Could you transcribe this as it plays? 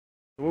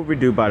What we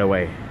do, by the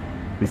way,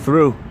 we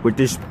through with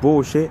this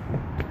bullshit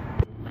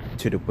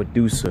to the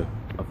producer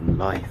of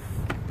life,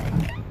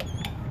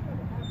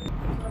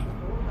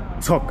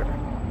 Tucker.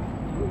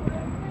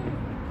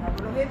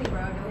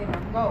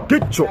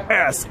 Get your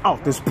ass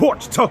out this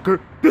porch, Tucker.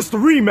 This the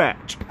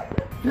rematch.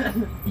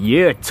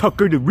 Yeah,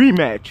 Tucker, the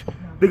rematch.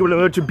 They gonna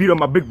let you beat on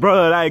my big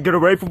brother and I ain't get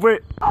away from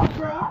it?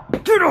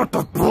 Get out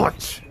the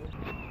porch!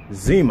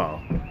 Zemo,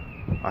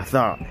 I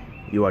thought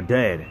you were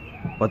dead.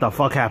 What the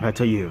fuck happened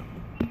to you?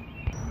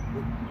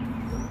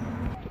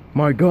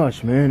 My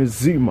gosh, man,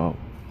 it's Zemo.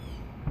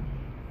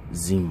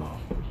 Zemo.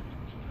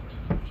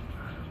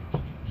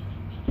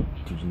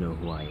 Do you know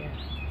who I am?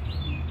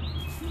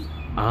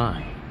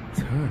 I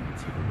turn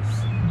to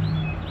this.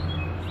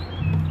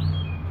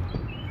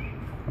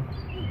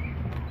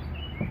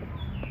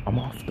 I'm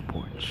off the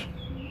porch.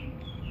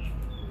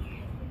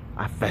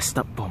 I fessed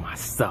up for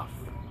myself.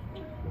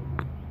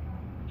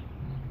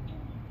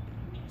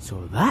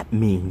 So that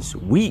means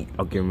we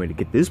are getting ready to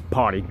get this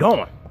party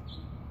going.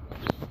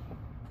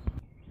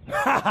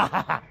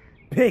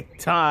 Big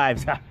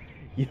times.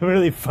 You're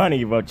really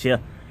funny, Rocha.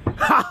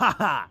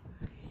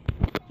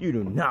 You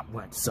do not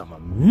want some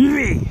of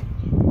me.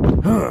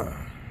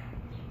 I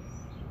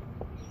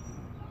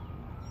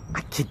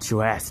kicked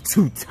your ass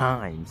 2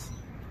 times.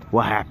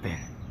 What happened?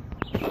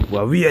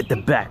 Well, we at the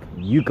back.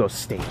 You go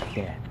stay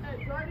there.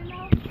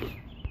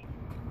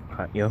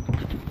 Alright, yo.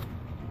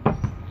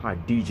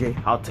 Alright, DJ,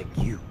 I'll take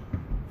you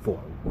for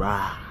a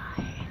ride.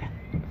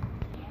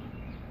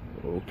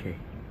 Okay.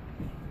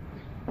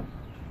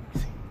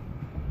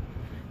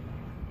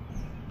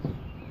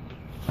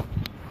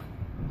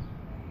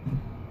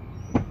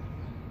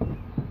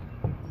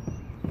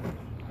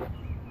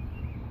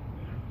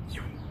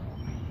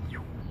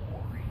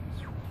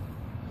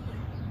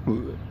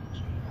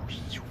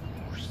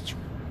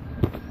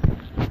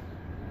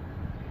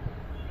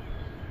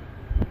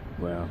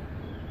 Well,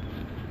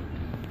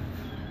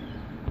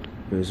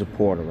 there's a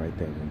portal right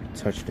there. When you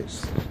touch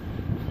this,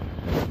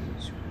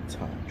 it's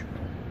time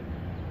travel.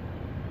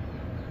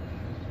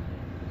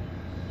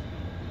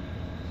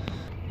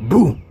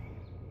 Boom!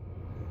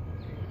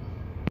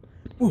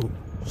 Ooh,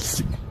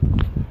 shit.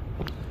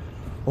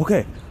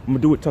 Okay, I'm gonna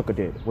do what Tucker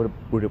did.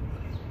 Okay,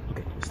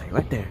 stay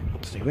right there.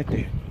 Stay right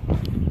there.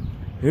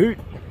 Hey.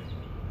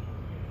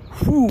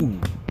 Whew.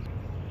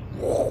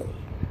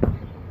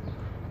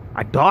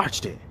 I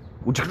dodged it.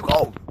 Would you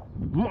go? Oh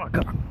my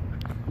god.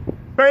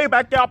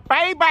 Payback, y'all.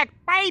 Payback.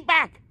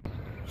 Payback.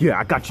 Yeah,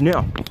 I got you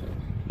now.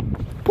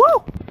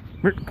 Woo.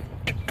 Get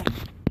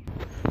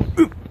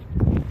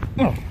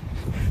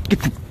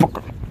you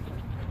fucker.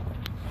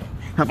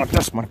 How about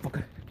this,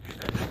 motherfucker?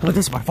 How about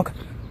this, motherfucker?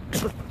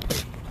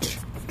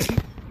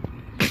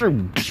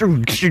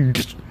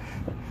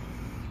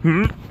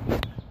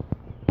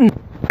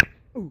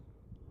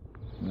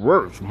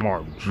 Where's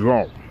my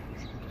job?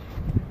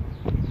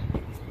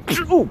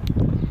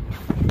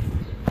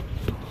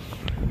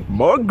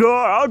 My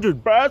god, I'll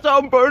just pass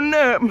out and burn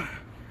them.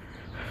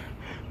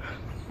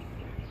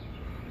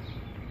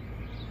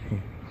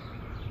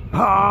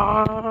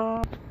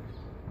 Ah,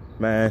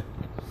 man.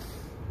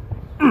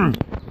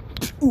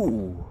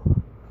 Ooh.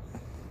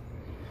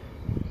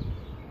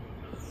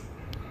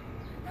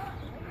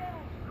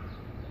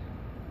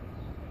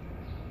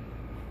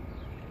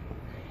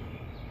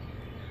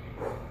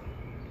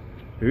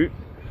 Hey.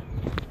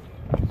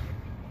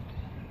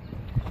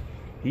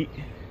 He.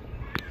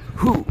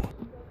 Who?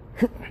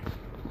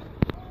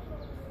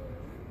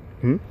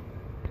 Hmm?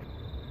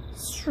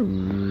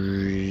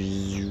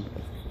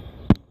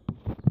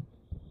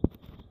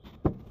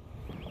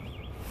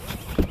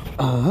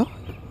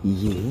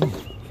 Yeah.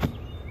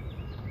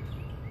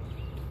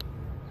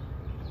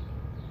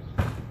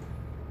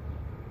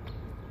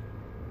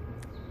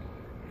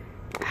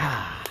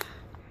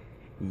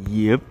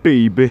 Yeah,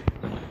 baby.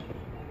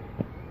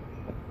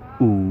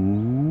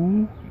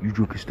 Ooh, you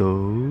drinking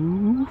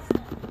stuff?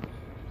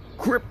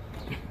 Crip.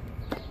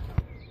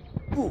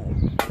 Ooh.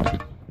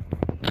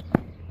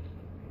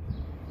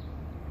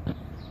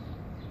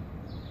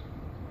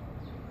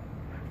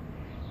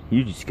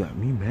 You just got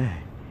me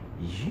mad.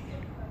 Yeah.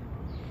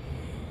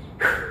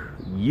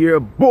 Yeah,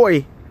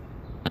 boy.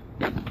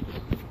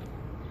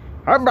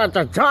 I'm about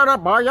to turn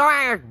up on your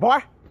ass, boy.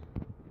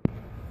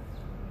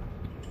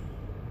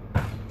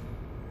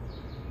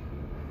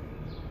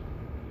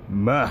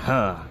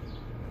 MaHa.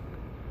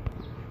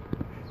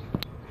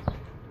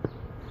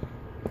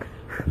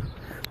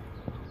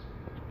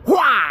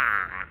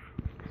 Whaa!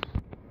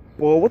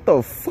 Boy, what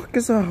the fuck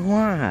is a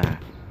Whaa?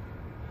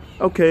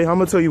 Okay, I'm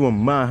gonna tell you what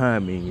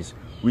MaHa means.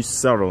 We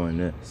settling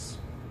this.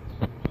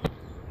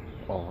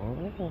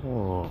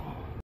 Oh.